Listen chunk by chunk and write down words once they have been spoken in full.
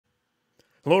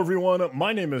Hello everyone,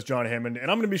 my name is John Hammond,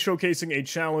 and I'm going to be showcasing a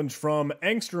challenge from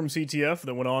AngstromCTF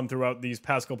that went on throughout these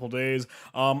past couple days.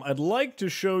 I'd like to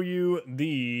show you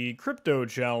the crypto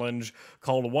challenge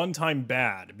called One Time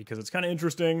Bad, because it's kind of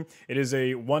interesting. It is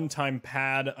a one-time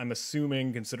pad, I'm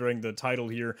assuming, considering the title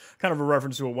here, kind of a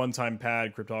reference to a one-time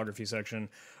pad cryptography section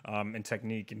and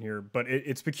technique in here, but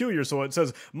it's peculiar. So it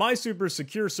says, my super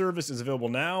secure service is available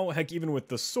now, heck, even with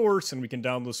the source, and we can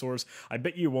download the source. I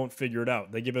bet you won't figure it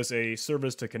out. They give us a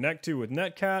service to connect to with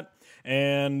Netcat,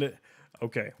 and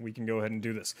okay, we can go ahead and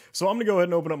do this. So I'm gonna go ahead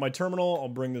and open up my terminal. I'll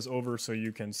bring this over so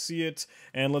you can see it,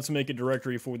 and let's make a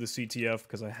directory for the CTF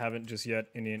because I haven't just yet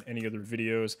in any other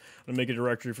videos. I'm gonna make a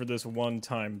directory for this one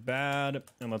time bad,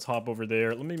 and let's hop over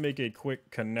there. Let me make a quick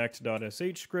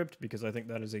connect.sh script because I think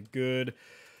that is a good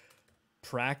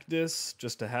practice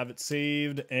just to have it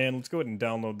saved. And let's go ahead and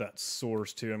download that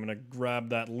source too. I'm gonna grab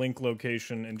that link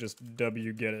location and just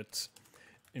wget it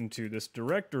into this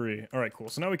directory. All right, cool.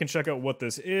 So now we can check out what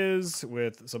this is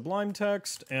with Sublime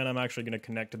Text, and I'm actually going to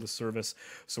connect to the service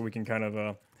so we can kind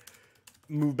of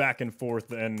move back and forth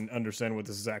and understand what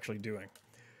this is actually doing.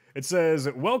 It says,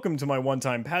 welcome to my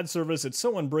one-time pad service. It's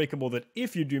so unbreakable that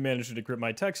if you do manage to decrypt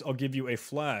my text, I'll give you a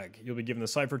flag. You'll be given the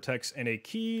ciphertext and a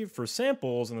key for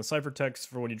samples, and the ciphertext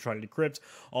for when you try to decrypt.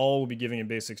 All will be giving in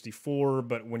base 64,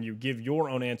 but when you give your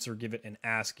own answer, give it an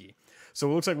ASCII.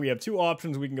 So it looks like we have two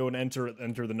options. We can go and enter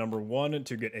the number 1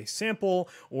 to get a sample,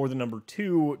 or the number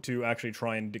 2 to actually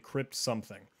try and decrypt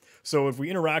something. So if we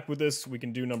interact with this, we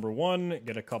can do number 1,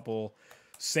 get a couple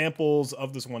samples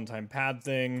of this one-time pad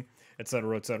thing,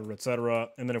 etc., etc., etc.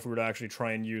 And then if we were to actually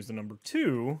try and use the number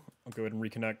 2, I'll go ahead and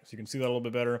reconnect so you can see that a little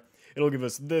bit better. It'll give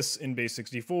us this in base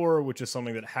 64, which is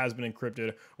something that has been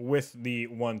encrypted with the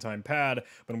one-time pad,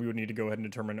 but we would need to go ahead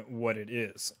and determine what it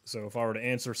is. So if I were to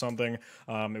answer something,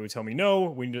 it would tell me no,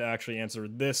 we need to actually answer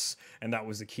this, and that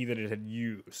was the key that it had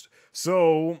used.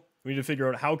 So we need to figure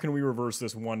out how can we reverse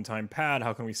this one-time pad,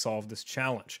 how can we solve this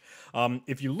challenge.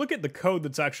 If you look at the code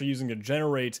that's actually using to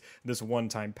generate this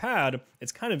one-time pad,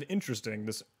 it's kind of interesting.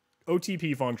 This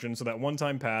OTP function, so that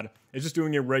one-time pad, is just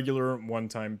doing a regular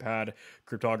one-time pad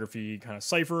cryptography kind of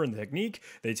cipher and technique.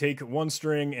 They take one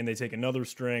string and they take another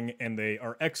string and they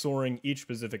are XORing each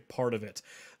specific part of it.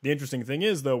 The interesting thing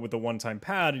is, though, with the one-time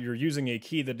pad, you're using a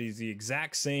key that is the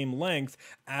exact same length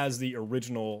as the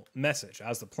original message,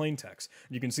 as the plaintext.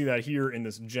 You can see that here in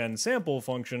this gen sample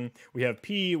function. We have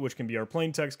P, which can be our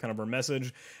plaintext, kind of our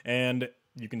message, and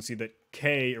you can see that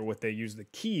K, or what they use the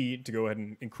key to go ahead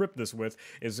and encrypt this with,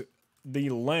 is the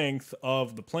length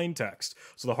of the plaintext.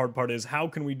 So the hard part is, how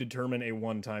can we determine a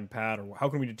one-time pad, or how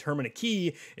can we determine a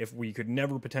key if we could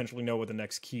never potentially know what the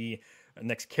next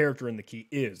character in the key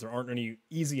is? There aren't any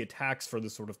easy attacks for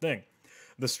this sort of thing.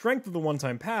 The strength of the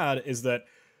one-time pad is that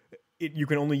you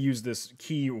can only use this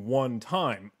key one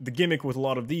time. The gimmick with a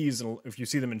lot of these, and if you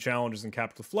see them in challenges and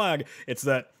capture the flag, it's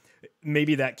that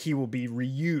maybe that key will be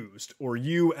reused, or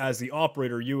you as the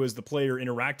operator, you as the player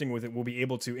interacting with it, will be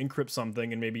able to encrypt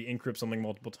something and maybe encrypt something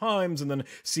multiple times and then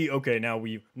see, okay, now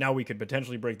we could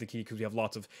potentially break the key because we have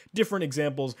lots of different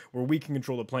examples where we can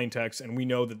control the plaintext and we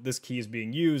know that this key is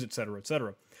being used, etc.,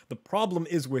 etc. The problem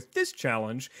is with this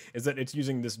challenge is that it's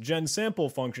using this gen sample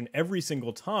function every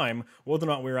single time, whether or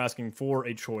not we're asking for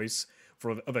a choice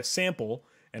of a sample.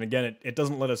 And again, it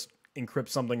doesn't let us encrypt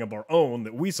something of our own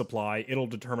that we supply. It'll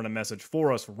determine a message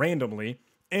for us randomly.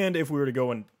 And if we were to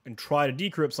go and try to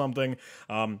decrypt something,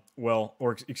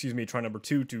 try number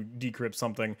 2 to decrypt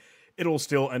something, it'll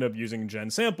still end up using gen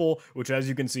sample, which, as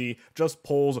you can see, just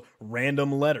pulls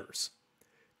random letters.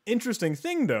 Interesting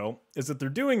thing, though, is that they're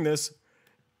doing this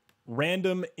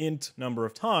random int number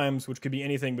of times, which could be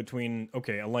anything between,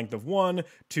 okay, a length of 1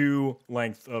 to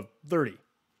length of 30.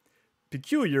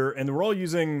 Peculiar, and we're all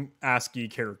using ASCII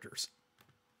characters.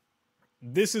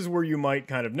 This is where you might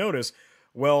kind of notice,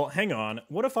 well, hang on,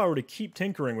 what if I were to keep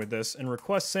tinkering with this and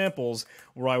request samples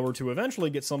where I were to eventually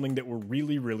get something that were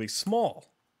really, really small?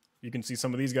 You can see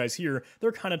some of these guys here,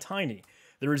 they're kind of tiny.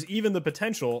 There is even the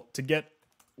potential to get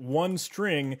one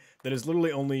string that is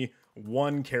literally only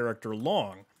 1 character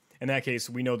long. In that case,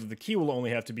 we know that the key will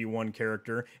only have to be 1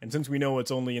 character, and since we know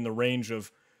it's only in the range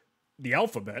of the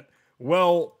alphabet,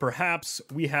 well, perhaps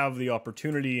we have the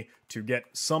opportunity to get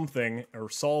something,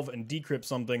 or solve and decrypt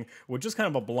something, with just kind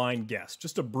of a blind guess,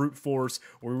 just a brute force,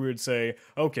 where we would say,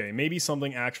 okay, maybe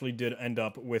something actually did end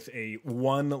up with a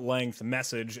 1-length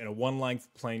message and a 1-length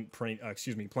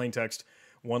plaintext,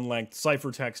 1-length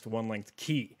ciphertext, 1-length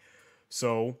key.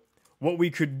 So what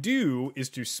we could do is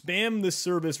to spam this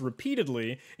service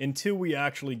repeatedly until we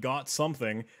actually got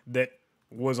something that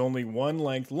was only 1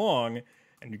 length long,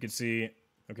 and you can see,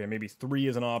 okay, maybe 3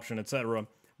 is an option, etc.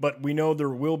 but we know there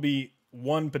will be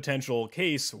one potential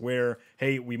case where,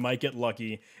 hey, we might get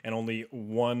lucky and only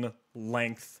one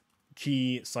length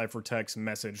key ciphertext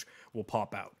message will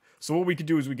pop out. So what we could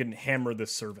do is we can hammer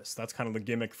this service. That's kind of the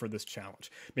gimmick for this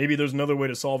challenge. Maybe there's another way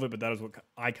to solve it, but that is what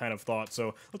I kind of thought.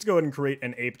 So let's go ahead and create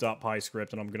an ape.py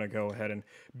script, and I'm going to go ahead and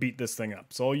beat this thing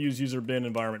up. So I'll use user bin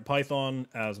environment Python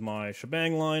as my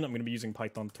shebang line. I'm going to be using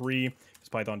Python 3 because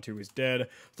Python 2 is dead.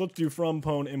 So let's do from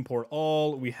pwn import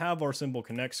all. We have our simple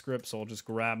connect script, so I'll just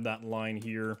grab that line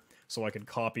here so I could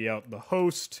copy out the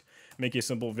host, make a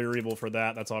simple variable for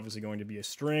that. That's obviously going to be a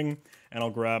string, and I'll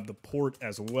grab the port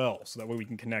as well, so that way we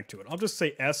can connect to it. I'll just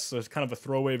say S, so it's kind of a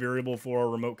throwaway variable for our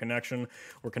remote connection.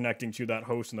 We're connecting to that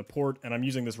host and the port, and I'm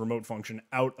using this remote function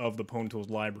out of the pwn_tools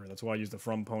library. That's why I use the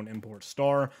from pwn import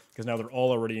star, because now they're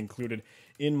all already included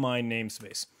in my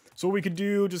namespace. So what we could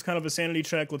do, just kind of a sanity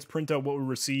check, let's print out what we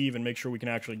receive and make sure we can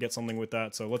actually get something with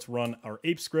that. So let's run our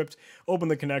ape script, open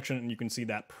the connection, and you can see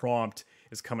that prompt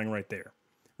is coming right there.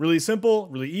 Really simple,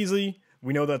 really easy.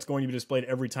 We know that's going to be displayed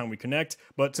every time we connect,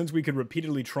 but since we could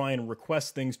repeatedly try and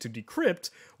request things to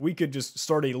decrypt, we could just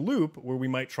start a loop where we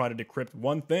might try to decrypt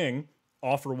one thing,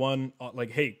 offer one,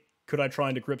 like, hey, could I try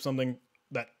and decrypt something,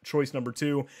 that choice number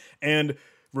 2, and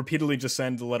repeatedly just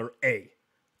send the letter A.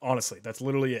 Honestly, that's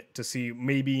literally it, to see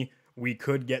maybe we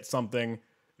could get something,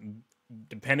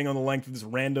 depending on the length of this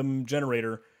random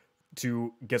generator,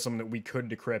 to get something that we could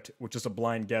decrypt with just a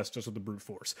blind guess, just with the brute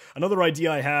force. Another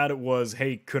idea I had was,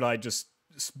 hey, could I just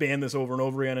span this over and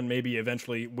over again and maybe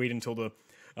eventually wait until the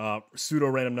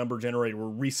pseudo-random number generator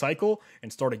will recycle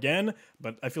and start again?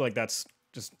 But I feel like that's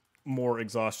just more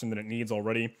exhaustion than it needs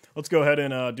already. Let's go ahead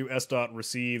and do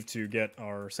s.receive to get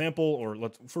our sample, or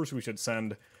first we should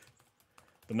send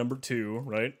the number 2,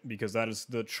 right? Because that is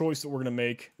the choice that we're going to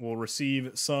make. We'll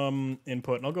receive some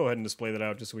input, and I'll go ahead and display that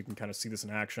out just so we can kind of see this in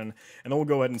action. And then we'll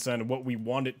go ahead and send what we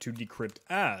want it to decrypt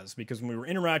as, because when we were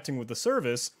interacting with the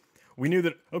service, we knew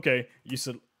that, okay, you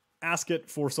said ask it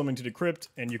for something to decrypt,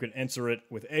 and you could answer it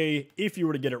with A. If you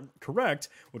were to get it correct,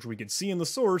 which we could see in the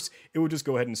source, it would just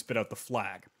go ahead and spit out the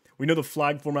flag. We know the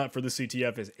flag format for the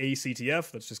CTF is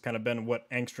ACTF. That's just kind of been what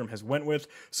Angstrom has went with.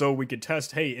 So we could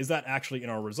test, hey, is that actually in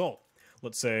our result?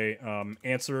 Let's say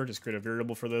answer, just create a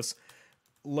variable for this.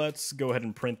 Let's go ahead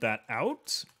and print that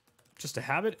out just to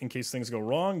have it in case things go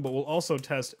wrong, but we'll also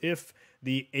test if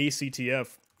the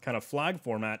ACTF kind of flag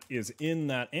format is in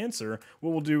that answer.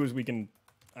 What we'll do is we can,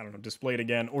 I don't know, display it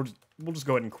again, or we'll just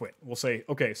go ahead and quit. We'll say,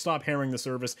 okay, stop hammering the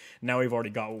service. Now we've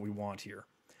already got what we want here.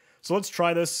 So let's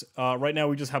try this. Right now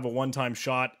we just have a one-time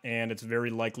shot, and it's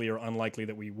very likely or unlikely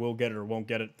that we will get it or won't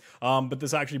get it. But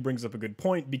this actually brings up a good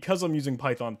point. Because I'm using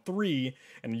Python 3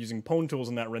 and using pwn_tools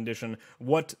in that rendition,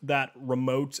 what that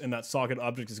remote and that socket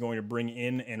object is going to bring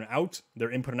in and out,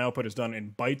 their input and output is done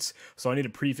in bytes. So I need to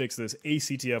prefix this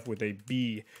ACTF with a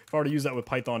B. If I were to use that with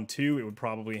Python 2, it would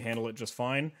probably handle it just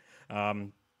fine.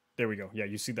 There we go. Yeah,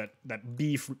 you see that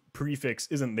B prefix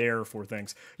isn't there for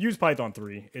things. Use Python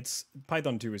 3.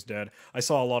 Python 2 is dead. I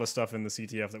saw a lot of stuff in the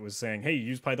CTF that was saying, hey,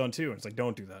 use Python 2. And it's like,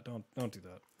 don't do that. Don't do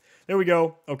that. There we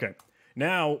go. Okay.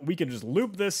 Now we can just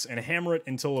loop this and hammer it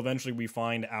until eventually we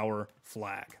find our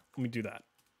flag. Let me do that.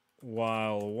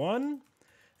 While 1,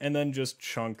 and then just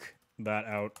chunk that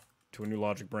out to a new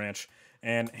logic branch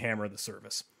and hammer the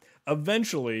service.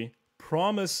 Eventually,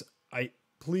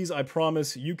 Please, I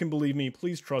promise, you can believe me,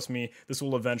 please trust me, this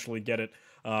will eventually get it.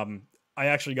 I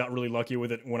actually got really lucky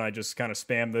with it when I just kind of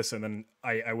spammed this, and then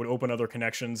I would open other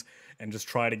connections and just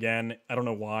try it again. I don't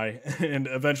know why, and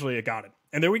eventually it got it.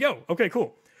 And there we go. Okay,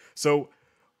 cool. So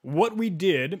what we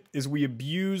did is we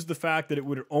abused the fact that it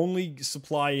would only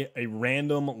supply a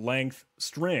random length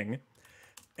string,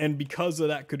 and because of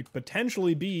that could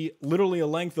potentially be literally a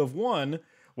length of 1,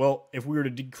 well, if we were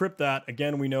to decrypt that,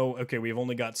 again, we know, okay, we've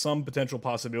only got some potential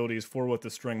possibilities for what the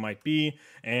string might be,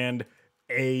 and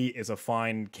A is a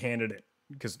fine candidate,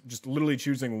 because just literally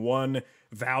choosing one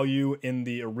value in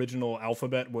the original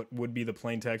alphabet, what would be the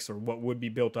plain text or what would be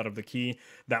built out of the key,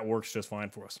 that works just fine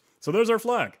for us. So there's our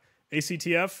flag,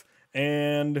 ACTF,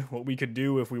 and what we could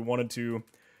do if we wanted to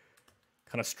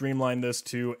kind of streamline this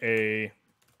to a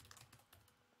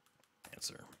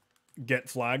answer. Get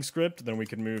flag script, then we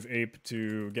can move ape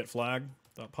to get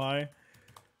flag.py.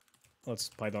 Let's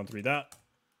Python 3 that.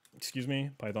 Excuse me,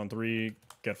 Python 3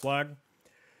 get flag.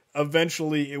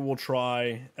 Eventually it will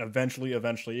try, eventually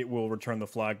it will return the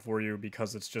flag for you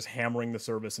because it's just hammering the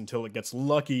service until it gets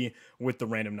lucky with the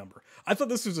random number. I thought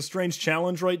this was a strange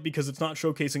challenge, right? Because it's not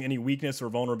showcasing any weakness or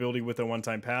vulnerability with a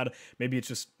one-time pad. Maybe it's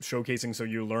just showcasing so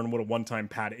you learn what a one-time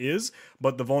pad is.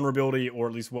 But the vulnerability, or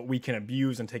at least what we can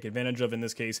abuse and take advantage of in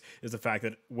this case, is the fact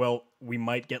that, well, we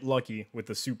might get lucky with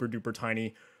the super duper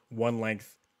tiny one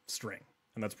length string,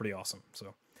 and that's pretty awesome.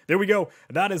 So there we go.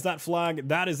 That is that flag.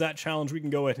 That is that challenge. We can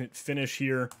go ahead and hit finish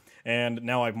here. And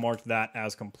now I've marked that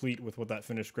as complete with what that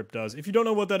finish script does. If you don't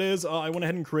know what that is, I went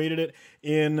ahead and created it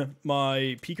in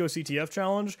my AngstromCTF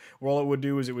challenge, where all it would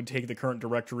do is it would take the current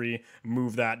directory,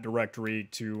 move that directory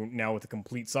to now with a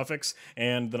complete suffix,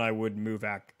 and then I would move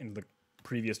back into the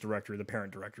previous directory, the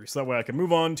parent directory. So that way I can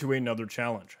move on to another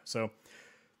challenge. So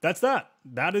that's that.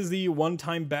 That is the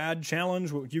one-time bad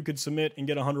challenge, what you could submit and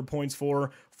get 100 points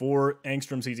for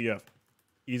AngstromCTF.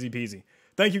 Easy peasy.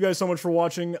 Thank you guys so much for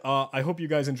watching. I hope you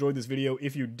guys enjoyed this video.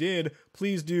 If you did,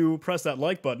 please do press that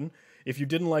like button. If you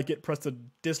didn't like it, press the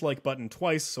dislike button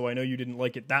twice, so I know you didn't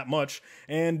like it that much.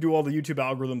 And do all the YouTube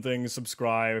algorithm things,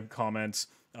 subscribe, comments,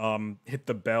 hit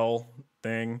the bell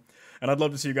thing. And I'd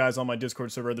love to see you guys on my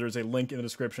Discord server. There's a link in the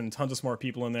description. Tons of smart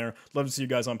people in there. Love to see you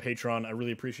guys on Patreon. I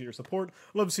really appreciate your support.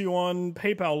 Love to see you on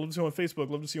PayPal. Love to see you on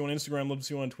Facebook. Love to see you on Instagram. Love to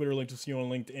see you on Twitter. Love to see you on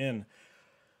LinkedIn.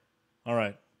 All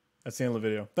right. That's the end of the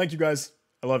video. Thank you guys.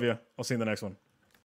 I love you. I'll see you in the next one.